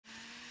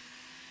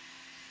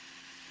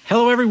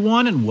Hello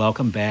everyone and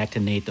welcome back to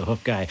Nate the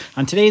Hoof Guy.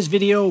 On today's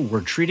video,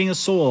 we're treating a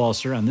sole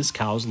ulcer on this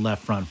cow's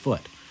left front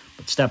foot.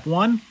 But step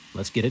one,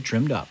 let's get it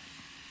trimmed up.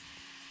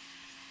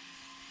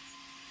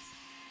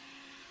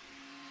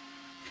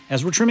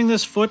 As we're trimming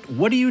this foot,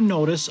 what do you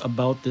notice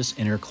about this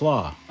inner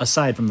claw,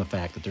 aside from the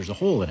fact that there's a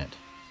hole in it?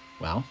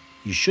 Well,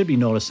 you should be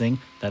noticing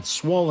that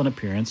swollen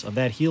appearance of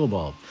that heel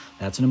bulb.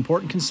 That's an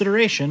important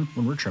consideration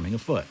when we're trimming a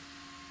foot.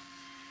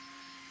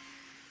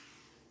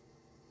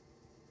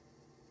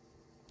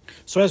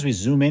 So as we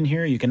zoom in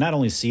here, you can not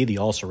only see the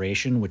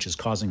ulceration, which is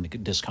causing the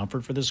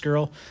discomfort for this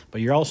girl, but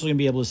you're also going to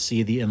be able to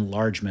see the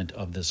enlargement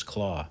of this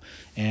claw.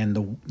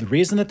 And the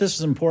reason that this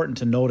is important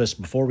to notice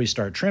before we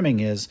start trimming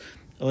is,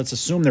 let's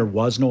assume there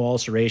was no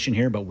ulceration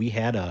here, but we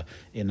had an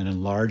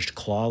enlarged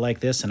claw like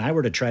this, and I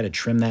were to try to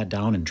trim that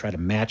down and try to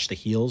match the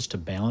heels to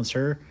balance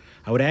her,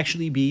 I would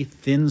actually be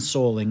thin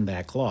soling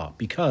that claw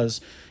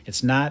because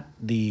it's not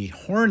the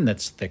horn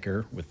that's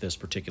thicker with this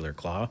particular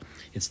claw,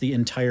 it's the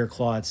entire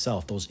claw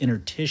itself, those inner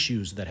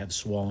tissues that have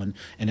swollen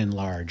and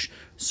enlarged.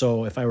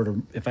 So if I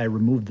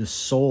remove the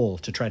sole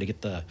to try to get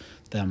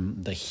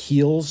the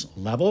heels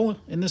level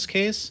in this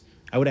case,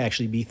 I would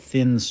actually be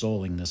thin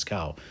soling this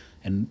cow.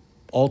 And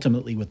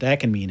ultimately, what that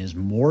can mean is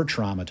more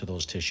trauma to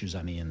those tissues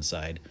on the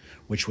inside,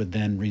 which would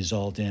then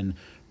result in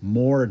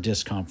more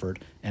discomfort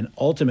and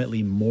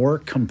ultimately more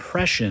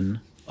compression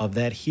of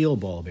that heel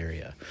bulb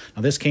area.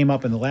 Now, this came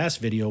up in the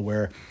last video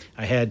where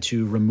I had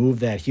to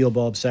remove that heel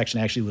bulb section.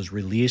 Actually was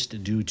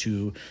released due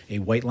to a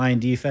white line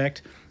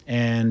defect,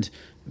 and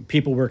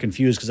people were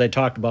confused because I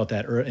talked about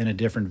that in a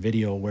different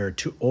video where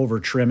over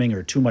trimming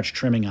or too much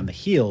trimming on the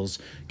heels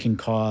can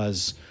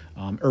cause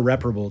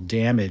irreparable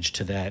damage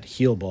to that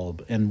heel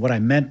bulb. And what I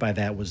meant by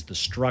that was the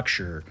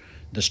structure,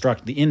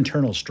 the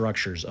internal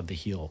structures of the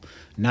heel,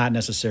 not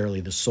necessarily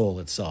the sole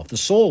itself. The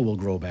sole will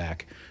grow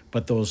back,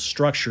 but those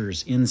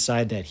structures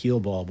inside that heel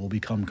bulb will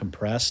become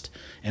compressed,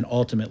 and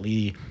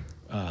ultimately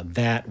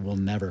that will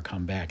never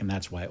come back, and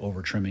that's why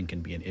over trimming can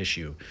be an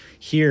issue.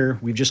 Here,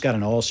 we've just got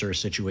an ulcer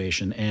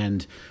situation,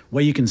 and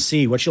what you can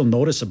see, what you'll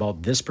notice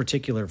about this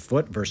particular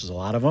foot versus a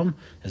lot of them,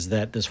 is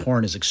that this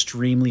horn is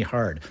extremely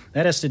hard.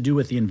 That has to do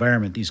with the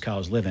environment these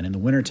cows live in. In the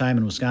wintertime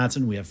in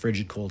Wisconsin, we have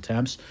frigid cold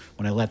temps.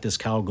 When I let this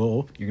cow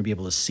go, you're gonna be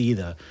able to see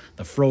the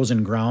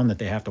frozen ground that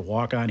they have to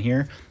walk on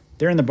here.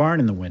 They're in the barn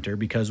in the winter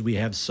because we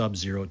have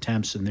sub-zero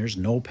temps and there's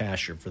no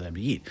pasture for them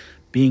to eat.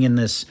 Being in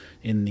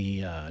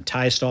the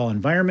tie stall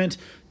environment,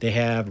 they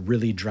have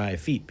really dry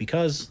feet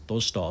because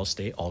those stalls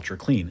stay ultra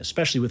clean.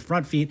 Especially with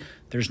front feet,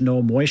 there's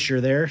no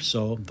moisture there,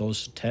 so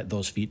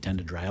those feet tend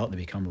to dry out and they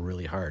become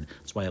really hard.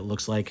 That's why it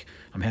looks like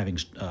I'm having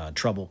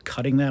trouble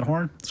cutting that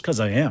horn. It's because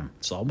I am.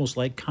 It's almost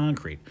like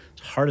concrete.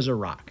 It's hard as a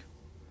rock.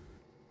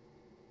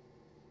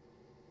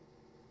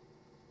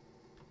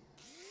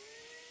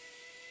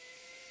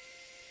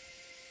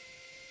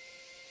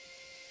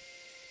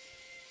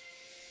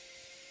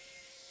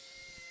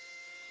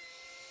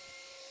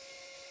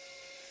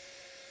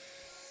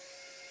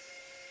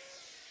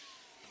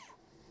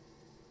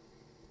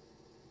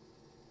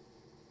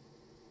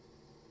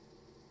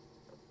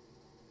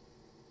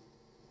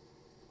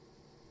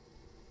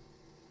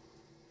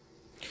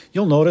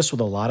 You'll notice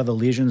with a lot of the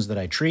lesions that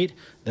I treat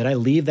that I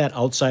leave that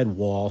outside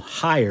wall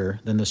higher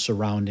than the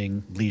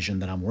surrounding lesion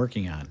that I'm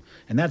working on.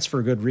 And that's for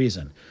a good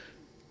reason.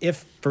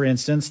 If, for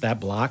instance, that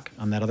block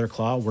on that other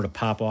claw were to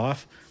pop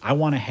off, I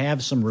want to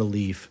have some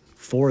relief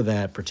for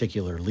that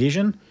particular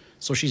lesion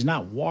so she's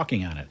not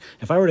walking on it.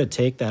 If I were to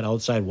take that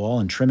outside wall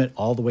and trim it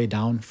all the way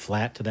down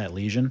flat to that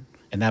lesion,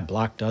 and that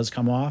block does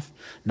come off,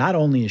 not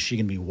only is she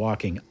going to be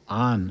walking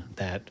on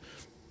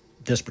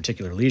this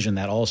particular lesion,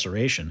 that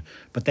ulceration,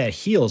 but that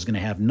heel is going to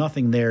have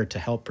nothing there to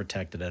help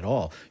protect it at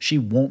all. She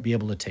won't be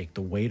able to take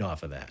the weight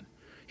off of that.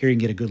 Here you can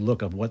get a good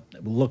look at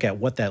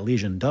what that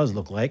lesion does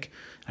look like.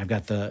 I've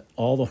got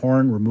all the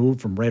horn removed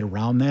from right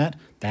around that.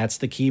 That's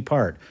the key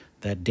part.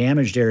 That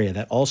damaged area,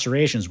 that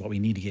ulceration is what we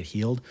need to get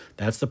healed.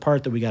 That's the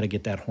part that we got to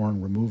get that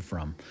horn removed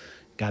from.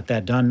 Got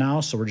that done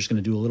now, so we're just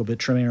going to do a little bit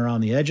trimming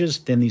around the edges,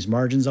 thin these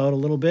margins out a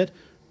little bit.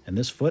 And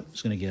this foot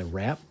is going to get a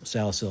wrap of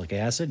salicylic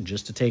acid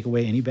just to take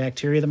away any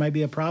bacteria that might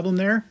be a problem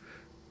there.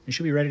 It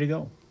should be ready to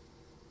go.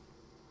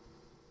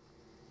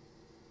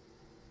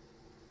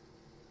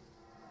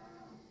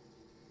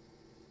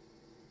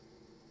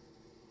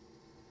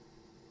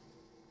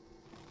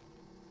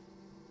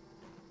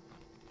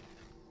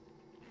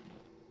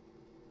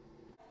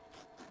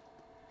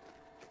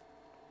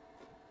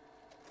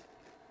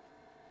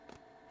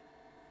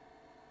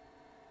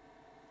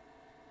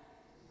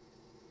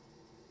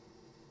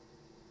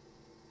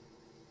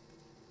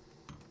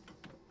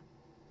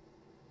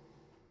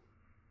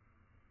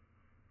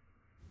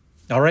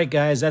 All right,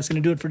 guys, that's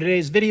going to do it for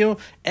today's video.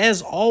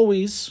 As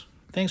always,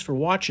 thanks for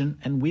watching,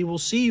 and we will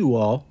see you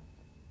all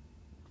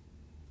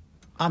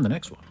on the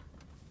next one.